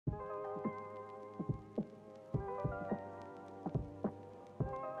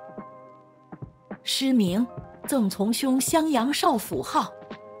诗名，赠从兄襄阳少府号。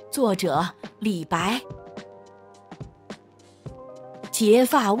作者李白。结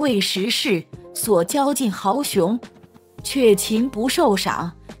发未识事，所交尽豪雄。却勤不受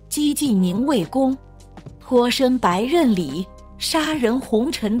赏，积尽宁为功。脱身白刃里，杀人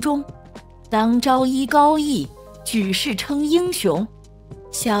红尘中。当朝依高义，举世称英雄。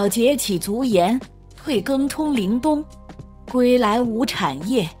小节起足言，退耕充陵东。归来无产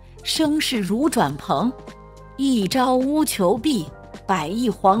业，生事如转蓬。一朝乌裘敝，百亿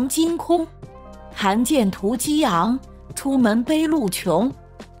黄金空。寒剑图激昂，出门悲路穷。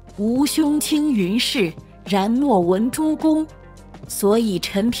吾兄青云士，然诺闻诸公。所以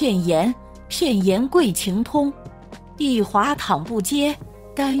陈片言，片言贵情通。一华倘不接，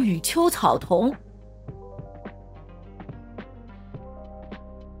甘与秋草同。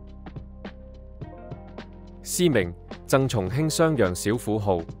詩名贈從兄襄陽小府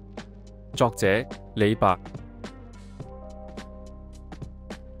號，作者李白。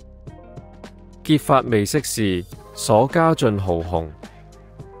結髮未識事，所加盡豪雄。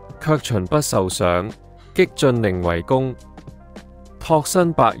卻秦不受賞，激進寧為功。託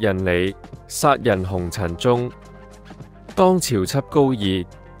身百仞里，殺人紅塵中。當朝輯高義，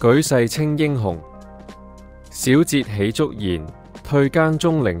舉世稱英雄。小節起足言，退耕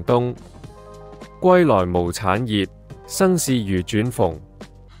中陵東。歸來無產業，生事如轉蓬。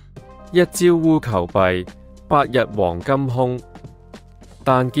一朝烏裘敝，百日黃金空。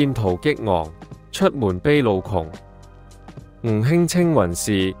但見途激昂，出門悲路窮。吾兄青雲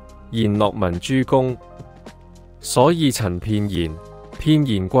士，言樂聞諸公。所以陳片言，片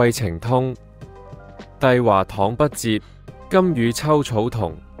言貴情通。帝華倘不接，今與秋草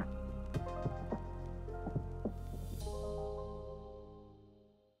同。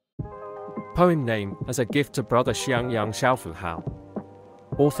Poem name as a gift to brother Xiangyang Xiaofu Hao.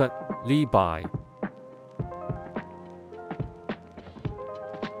 Author Li Bai.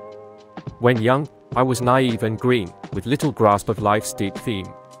 When young, I was naive and green, with little grasp of life's deep theme.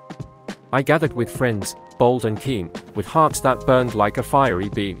 I gathered with friends, bold and keen, with hearts that burned like a fiery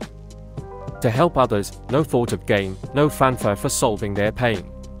beam. To help others, no thought of gain, no fanfare for solving their pain.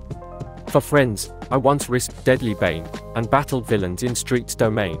 For friends, I once risked deadly bane, and battled villains in street's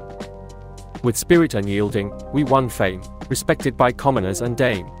domain. With spirit unyielding, we won fame, respected by commoners and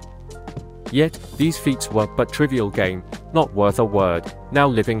dame. Yet, these feats were but trivial game, not worth a word, now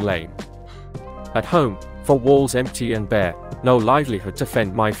living lame. At home, for walls empty and bare, no livelihood to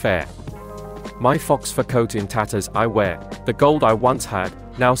fend my fare. My fox fur coat in tatters I wear, the gold I once had,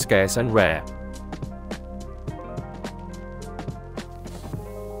 now scarce and rare.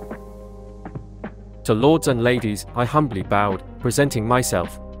 To lords and ladies I humbly bowed, presenting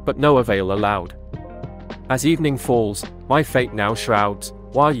myself, but no avail allowed. As evening falls, my fate now shrouds,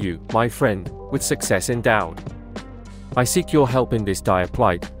 while you, my friend, with success endowed. I seek your help in this dire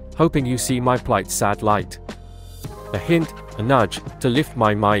plight, hoping you see my plight's sad light. A hint, a nudge, to lift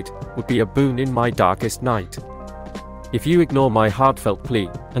my might, would be a boon in my darkest night. If you ignore my heartfelt plea,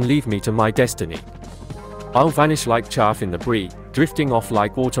 and leave me to my destiny, I'll vanish like chaff in the bree, drifting off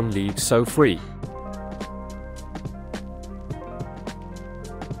like autumn leaves so free.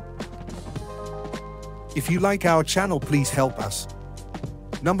 If you like our channel, please help us.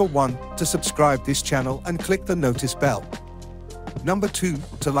 Number 1, to subscribe this channel and click the notice bell. Number 2,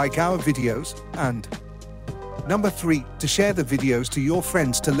 to like our videos, and Number 3, to share the videos to your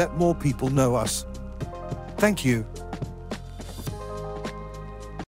friends to let more people know us. Thank you.